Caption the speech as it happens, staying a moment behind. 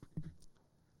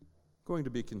Going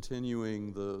to be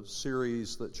continuing the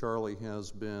series that Charlie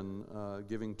has been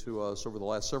giving to us over the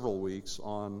last several weeks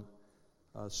on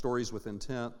stories with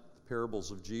intent, the parables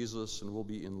of Jesus, and we'll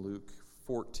be in Luke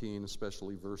 14,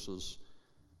 especially verses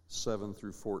 7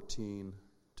 through 14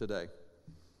 today.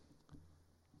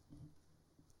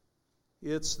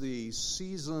 It's the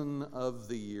season of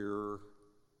the year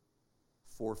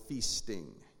for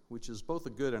feasting, which is both a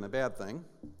good and a bad thing.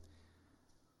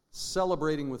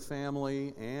 Celebrating with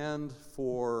family, and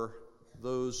for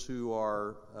those who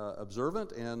are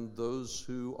observant and those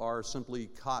who are simply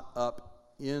caught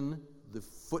up in the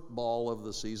football of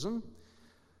the season.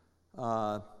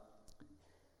 The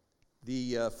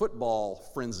football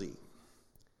frenzy.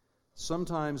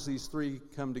 Sometimes these three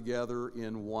come together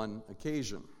in one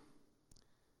occasion.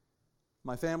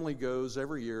 My family goes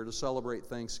every year to celebrate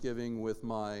Thanksgiving with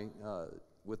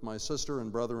my sister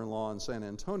and brother-in-law in San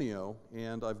Antonio,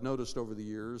 and I've noticed over the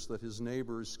years that his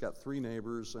neighbors, he's got three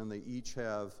neighbors, and they each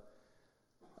have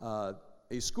a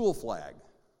school flag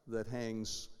that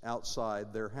hangs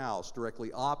outside their house,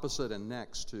 directly opposite and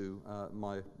next to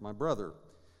my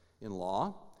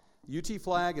brother-in-law. UT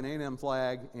flag, an A&M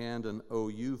flag, and an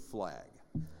OU flag.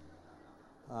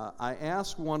 I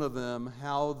asked one of them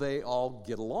how they all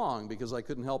get along, because I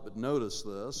couldn't help but notice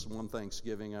this one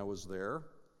Thanksgiving I was there.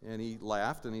 And he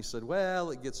laughed and he said, well,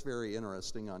 it gets very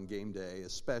interesting on game day,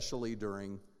 especially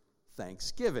during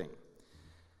Thanksgiving.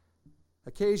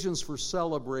 Occasions for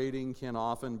celebrating can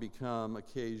often become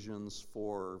occasions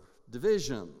for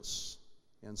divisions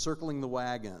and circling the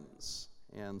wagons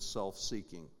and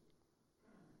self-seeking.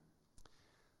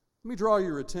 Let me draw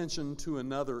your attention to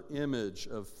another image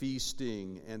of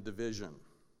feasting and division.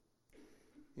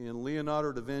 In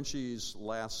Leonardo da Vinci's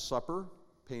Last Supper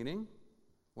painting,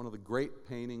 one of the great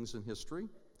paintings in history,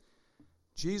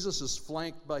 Jesus is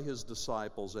flanked by his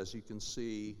disciples, as you can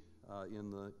see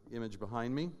in the image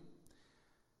behind me.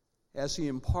 As he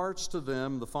imparts to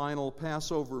them the final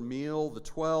Passover meal, the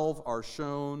 12 are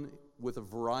shown with a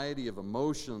variety of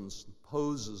emotions,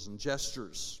 poses, and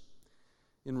gestures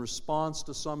in response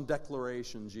to some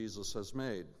declaration Jesus has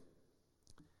made.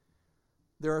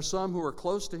 There are some who are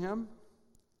close to him,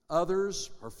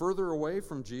 others are further away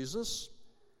from Jesus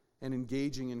and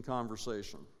engaging in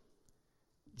conversation.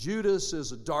 Judas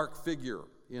is a dark figure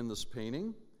in this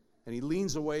painting, and he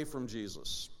leans away from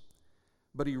Jesus.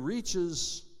 But he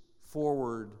reaches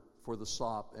forward for the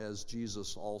sop, as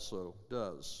Jesus also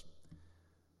does.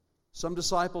 Some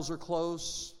disciples are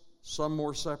close, some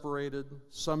more separated,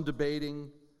 some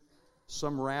debating,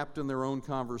 some wrapped in their own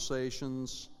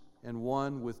conversations, and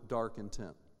one with dark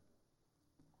intent.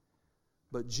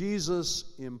 But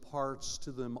Jesus imparts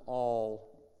to them all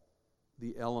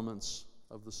the elements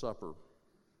of the supper.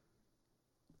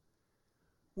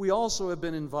 We also have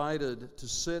been invited to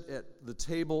sit at the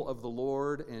table of the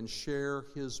Lord and share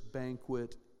his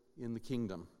banquet in the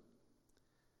kingdom.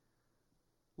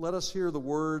 Let us hear the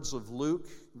words of Luke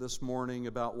this morning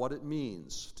about what it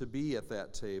means to be at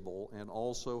that table, and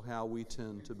also how we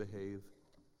tend to behave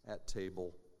at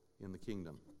table in the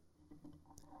kingdom.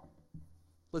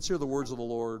 Let's hear the words of the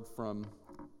Lord from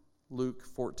Luke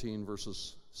 14,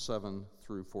 verses 7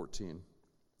 through 14.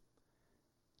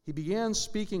 He began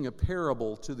speaking a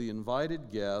parable to the invited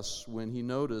guests when he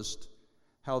noticed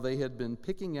how they had been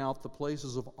picking out the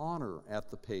places of honor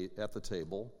at the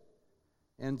table,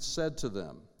 and said to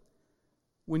them,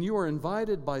 when you are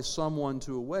invited by someone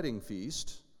to a wedding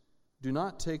feast, do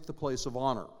not take the place of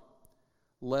honor,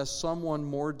 lest someone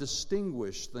more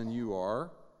distinguished than you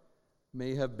are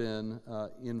may have been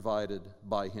invited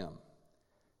by him.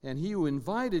 And he who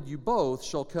invited you both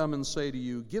shall come and say to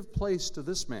you, give place to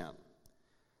this man.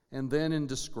 And then in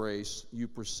disgrace you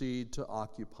proceed to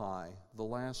occupy the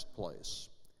last place.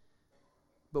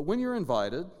 But when you're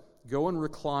invited, go and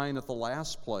recline at the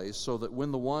last place, so that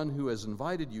when the one who has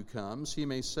invited you comes, he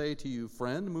may say to you,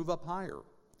 friend, move up higher.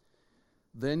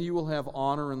 Then you will have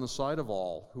honor in the sight of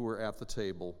all who are at the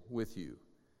table with you.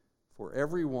 For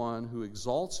everyone who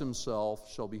exalts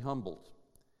himself shall be humbled,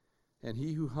 and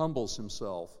he who humbles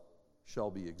himself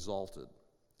shall be exalted.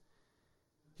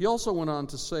 He also went on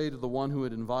to say to the one who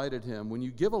had invited him, when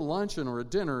you give a luncheon or a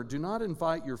dinner, do not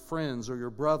invite your friends or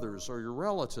your brothers or your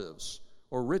relatives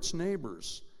or rich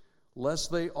neighbors,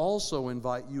 lest they also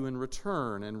invite you in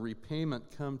return and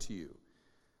repayment come to you.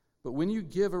 But when you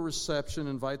give a reception,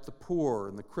 invite the poor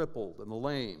and the crippled and the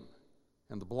lame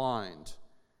and the blind,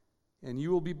 and you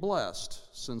will be blessed,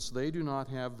 since they do not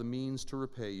have the means to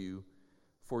repay you,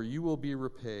 for you will be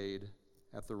repaid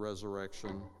at the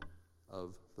resurrection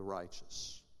of the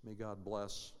righteous. May God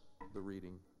bless the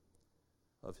reading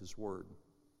of his word.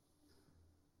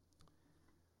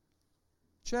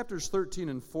 Chapters 13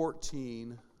 and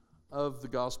 14 of the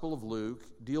Gospel of Luke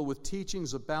deal with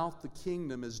teachings about the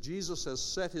kingdom as Jesus has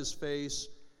set his face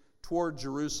toward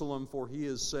Jerusalem, for he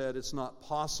has said it's not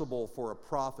possible for a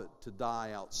prophet to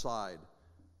die outside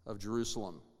of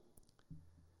Jerusalem.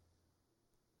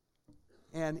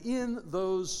 And in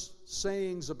those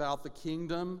sayings about the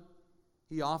kingdom,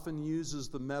 he often uses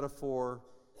the metaphor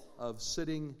of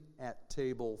sitting at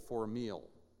table for a meal.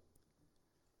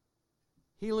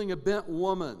 Healing a bent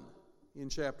woman in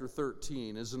chapter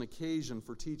 13 is an occasion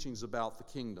for teachings about the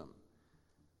kingdom.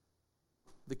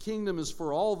 The kingdom is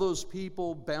for all those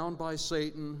people bound by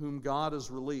Satan whom God has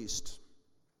released.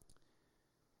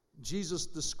 Jesus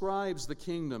describes the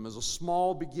kingdom as a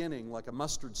small beginning like a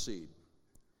mustard seed,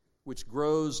 which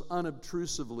grows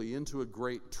unobtrusively into a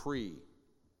great tree.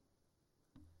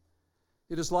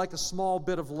 It is like a small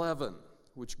bit of leaven,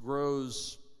 which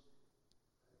grows,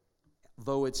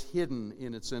 though it's hidden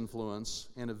in its influence,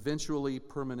 and eventually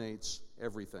permeates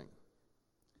everything.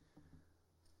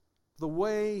 The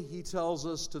way, he tells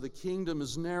us, to the kingdom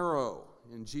is narrow,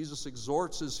 and Jesus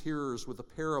exhorts his hearers with a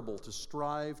parable to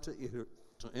strive to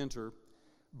enter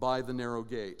by the narrow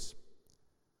gate.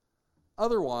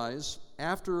 Otherwise,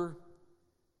 after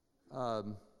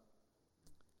the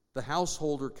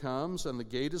householder comes and the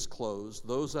gate is closed,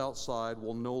 those outside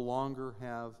will no longer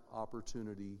have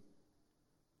opportunity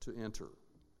to enter.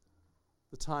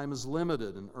 The time is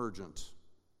limited and urgent.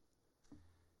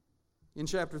 In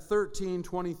chapter 13,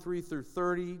 23 through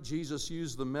 30, Jesus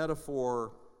used the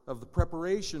metaphor of the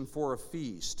preparation for a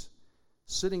feast,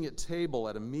 sitting at table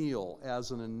at a meal,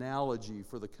 as an analogy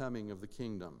for the coming of the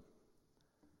kingdom.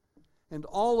 And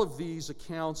all of these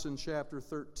accounts in chapter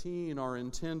 13 are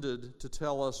intended to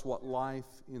tell us what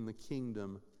life in the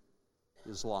kingdom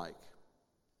is like.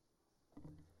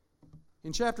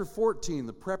 In chapter 14,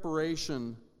 the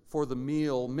preparation for the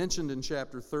meal mentioned in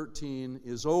chapter 13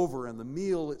 is over, and the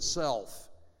meal itself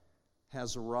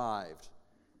has arrived.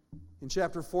 In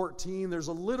chapter 14, there's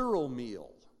a literal meal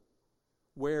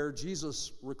where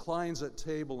Jesus reclines at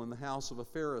table in the house of a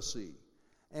Pharisee.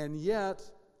 And yet,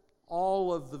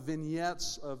 all of the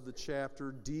vignettes of the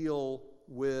chapter deal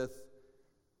with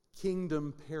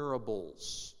kingdom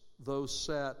parables, those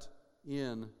set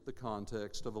in the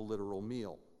context of a literal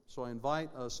meal. So I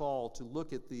invite us all to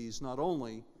look at these not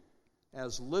only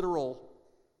as literal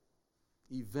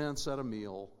events at a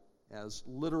meal, as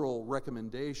literal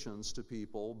recommendations to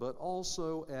people, but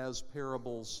also as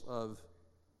parables of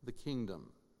the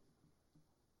kingdom.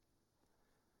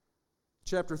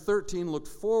 Chapter 13 looked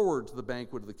forward to the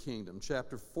banquet of the kingdom.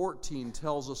 Chapter 14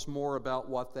 tells us more about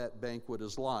what that banquet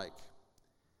is like.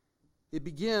 It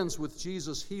begins with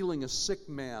Jesus healing a sick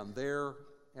man there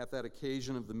at that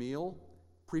occasion of the meal,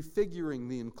 prefiguring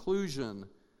the inclusion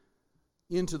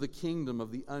into the kingdom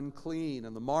of the unclean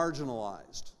and the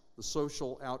marginalized, the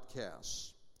social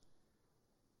outcasts.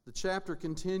 The chapter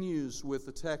continues with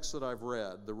the text that I've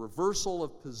read, the reversal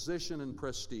of position and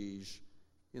prestige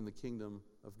in the kingdom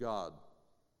of God.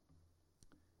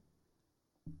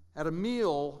 At a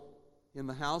meal in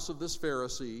the house of this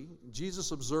Pharisee,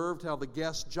 Jesus observed how the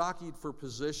guests jockeyed for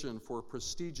position for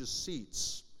prestigious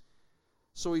seats.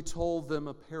 So he told them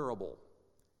a parable.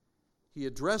 He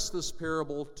addressed this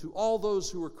parable to all those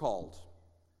who were called,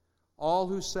 all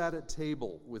who sat at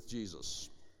table with Jesus.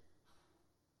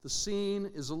 The scene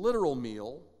is a literal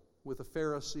meal with a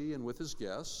Pharisee and with his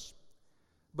guests,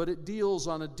 but it deals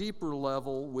on a deeper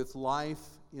level with life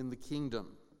in the kingdom.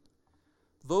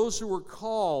 Those who were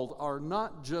called are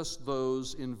not just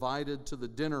those invited to the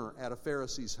dinner at a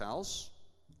Pharisee's house,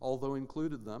 although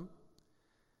included them.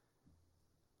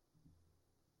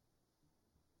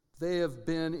 They have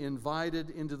been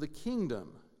invited into the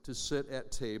kingdom to sit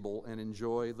at table and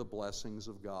enjoy the blessings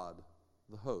of God,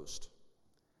 the host.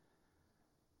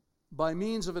 By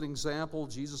means of an example,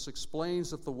 Jesus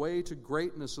explains that the way to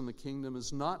greatness in the kingdom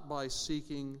is not by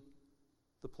seeking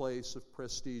the place of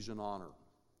prestige and honor.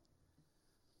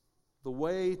 The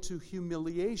way to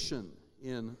humiliation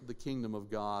in the kingdom of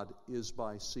God is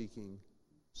by seeking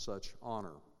such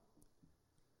honor.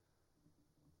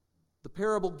 The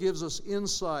parable gives us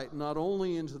insight not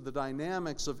only into the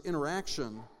dynamics of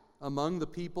interaction among the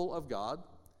people of God,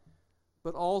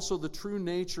 but also the true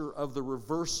nature of the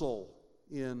reversal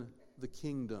in the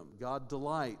kingdom. God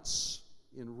delights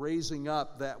in raising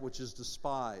up that which is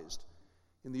despised.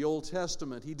 In the Old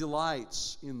Testament, he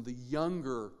delights in the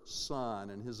younger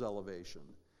son and his elevation.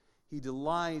 He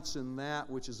delights in that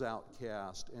which is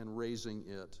outcast and raising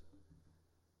it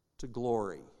to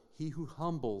glory. He who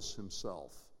humbles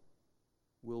himself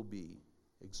will be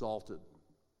exalted.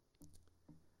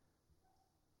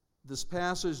 This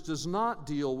passage does not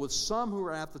deal with some who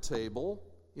are at the table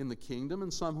in the kingdom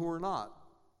and some who are not.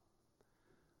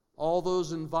 All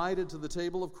those invited to the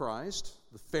table of Christ,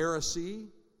 the Pharisee,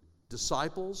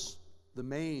 disciples, the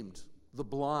maimed, the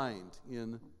blind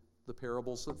in the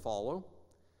parables that follow,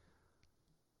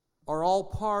 are all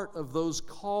part of those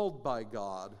called by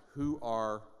God who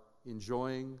are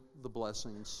enjoying the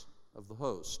blessings of the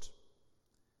host.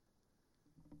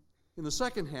 In the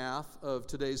second half of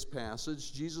today's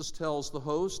passage, Jesus tells the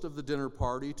host of the dinner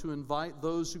party to invite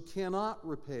those who cannot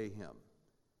repay him,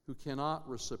 who cannot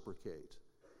reciprocate,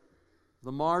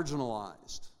 the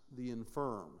marginalized, the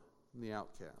infirm, and the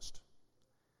outcast,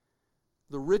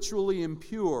 the ritually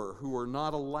impure who are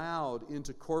not allowed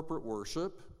into corporate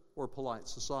worship or polite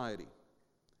society.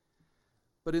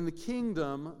 But in the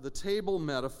kingdom, the table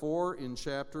metaphor in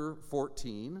chapter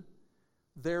 14,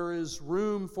 there is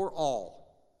room for all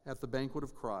at the banquet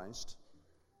of Christ,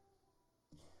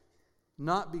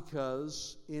 not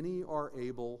because any are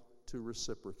able to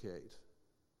reciprocate,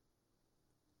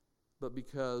 but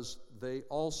because they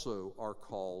also are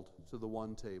called to the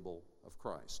one table of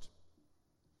Christ.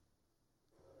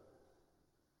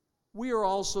 We are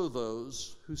also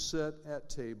those who sit at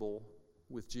table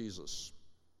with Jesus.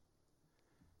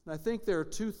 And I think there are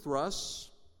two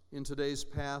thrusts in today's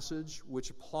passage which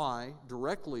apply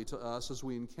directly to us as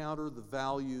we encounter the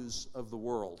values of the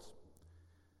world.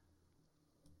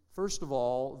 First of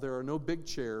all, there are no big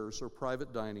chairs or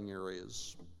private dining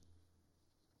areas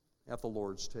at the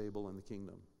Lord's table in the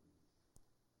kingdom.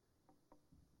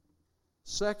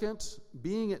 Second,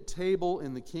 being at table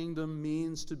in the kingdom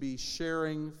means to be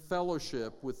sharing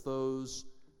fellowship with those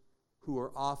who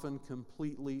are often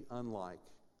completely unlike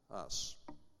us.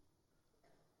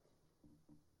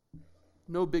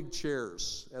 No big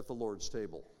chairs at the Lord's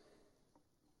table.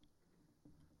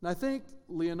 And I think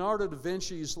Leonardo da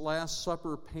Vinci's Last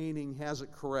Supper painting has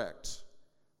it correct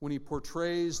when he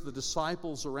portrays the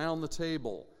disciples around the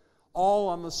table, all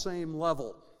on the same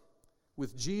level,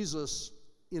 with Jesus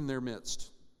in their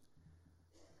midst.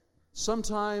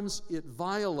 Sometimes it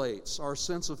violates our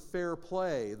sense of fair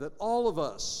play that all of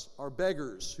us are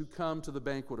beggars who come to the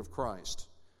banquet of Christ.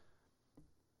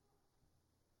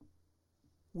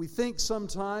 We think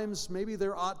sometimes maybe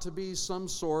there ought to be some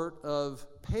sort of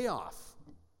payoff,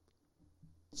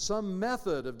 some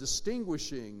method of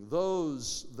distinguishing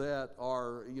those that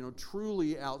are,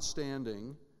 truly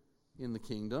outstanding in the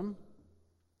kingdom,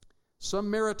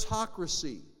 some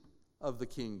meritocracy of the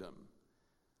kingdom.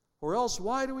 Or else,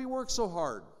 why do we work so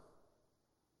hard?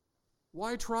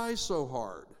 Why try so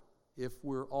hard if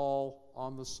we're all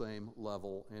on the same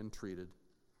level and treated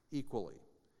equally?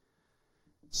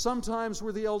 Sometimes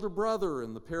we're the elder brother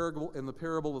in the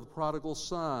parable of the prodigal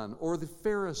son, or the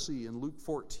Pharisee in Luke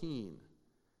 14.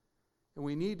 And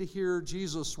we need to hear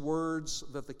Jesus' words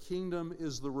that the kingdom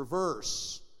is the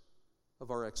reverse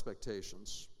of our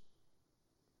expectations.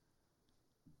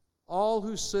 All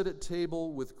who sit at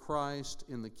table with Christ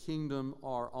in the kingdom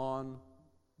are on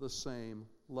the same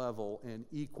level and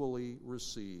equally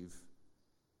receive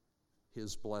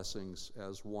his blessings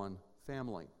as one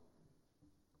family.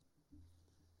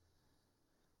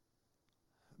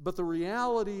 But the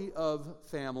reality of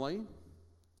family,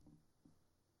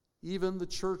 even the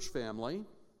church family,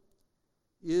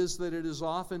 is that it is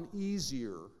often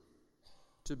easier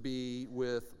to be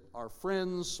with our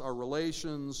friends, our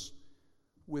relations,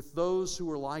 with those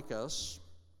who are like us,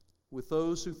 with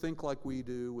those who think like we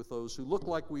do, with those who look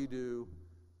like we do.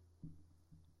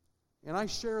 And I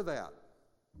share that.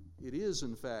 It is,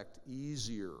 in fact,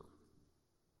 easier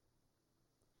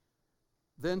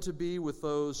than to be with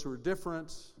those who are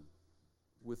different,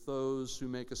 with those who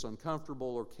make us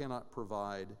uncomfortable or cannot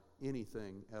provide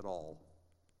anything at all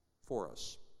for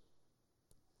us.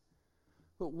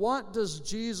 But what does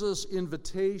Jesus'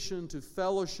 invitation to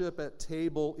fellowship at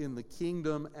table in the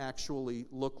kingdom actually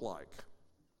look like?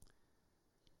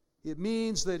 It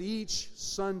means that each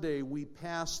Sunday we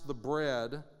pass the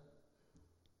bread,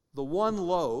 the one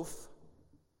loaf,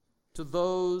 to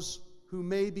those who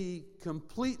may be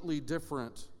completely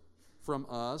different from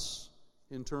us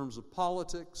in terms of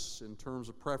politics, in terms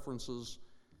of preferences,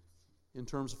 in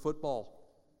terms of football.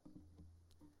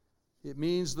 It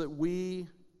means that we,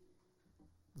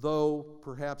 though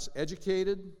perhaps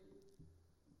educated,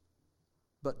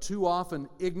 but too often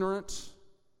ignorant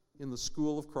in the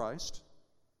school of Christ,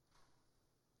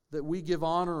 that we give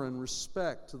honor and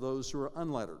respect to those who are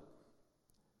unlettered.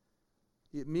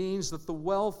 It means that the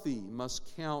wealthy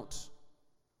must count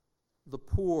the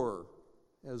poor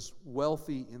as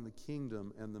wealthy in the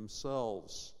kingdom and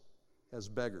themselves as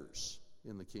beggars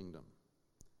in the kingdom.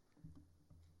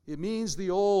 It means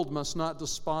the old must not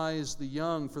despise the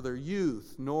young for their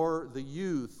youth, nor the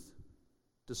youth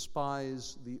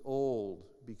despise the old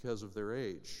because of their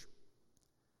age.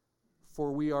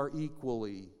 For we are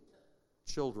equally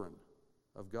children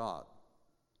of God.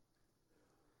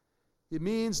 It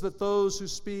means that those who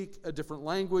speak a different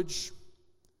language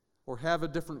or have a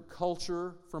different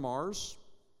culture from ours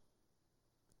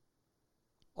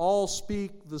all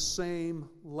speak the same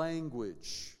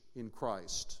language in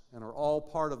Christ and are all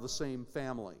part of the same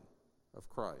family of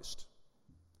Christ.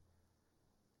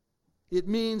 It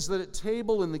means that at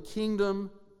table in the kingdom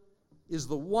is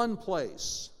the one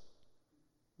place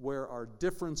where our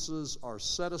differences are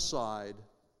set aside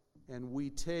and we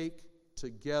take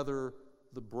together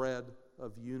the bread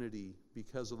of unity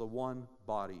because of the one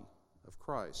body of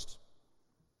Christ.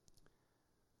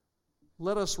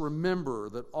 Let us remember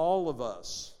that all of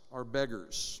us are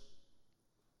beggars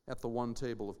at the one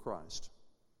table of Christ.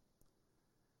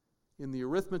 In the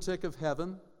arithmetic of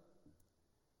heaven,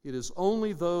 it is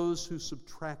only those who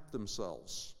subtract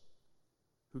themselves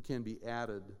who can be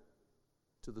added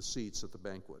to the seats at the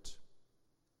banquet.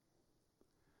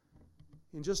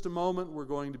 In just a moment, we're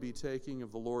going to be taking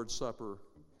of the Lord's Supper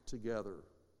together.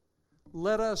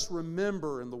 Let us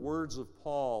remember, in the words of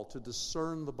Paul, to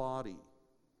discern the body.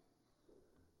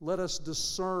 Let us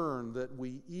discern that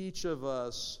we, each of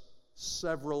us,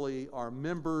 severally are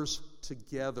members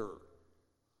together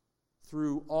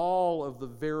through all of the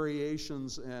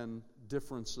variations and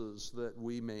differences that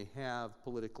we may have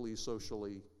politically,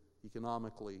 socially,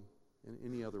 economically, in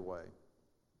any other way.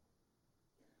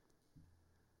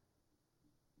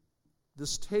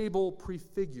 This table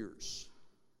prefigures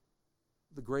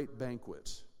the great banquet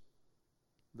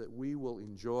that we will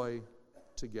enjoy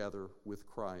together with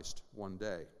Christ one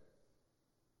day.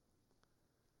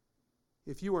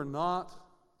 If you are not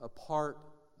a part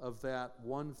of that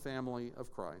one family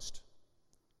of Christ,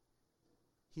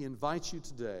 He invites you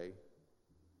today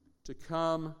to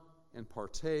come and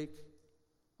partake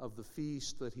of the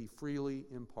feast that He freely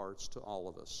imparts to all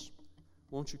of us.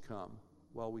 Won't you come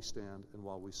while we stand and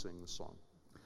while we sing the song?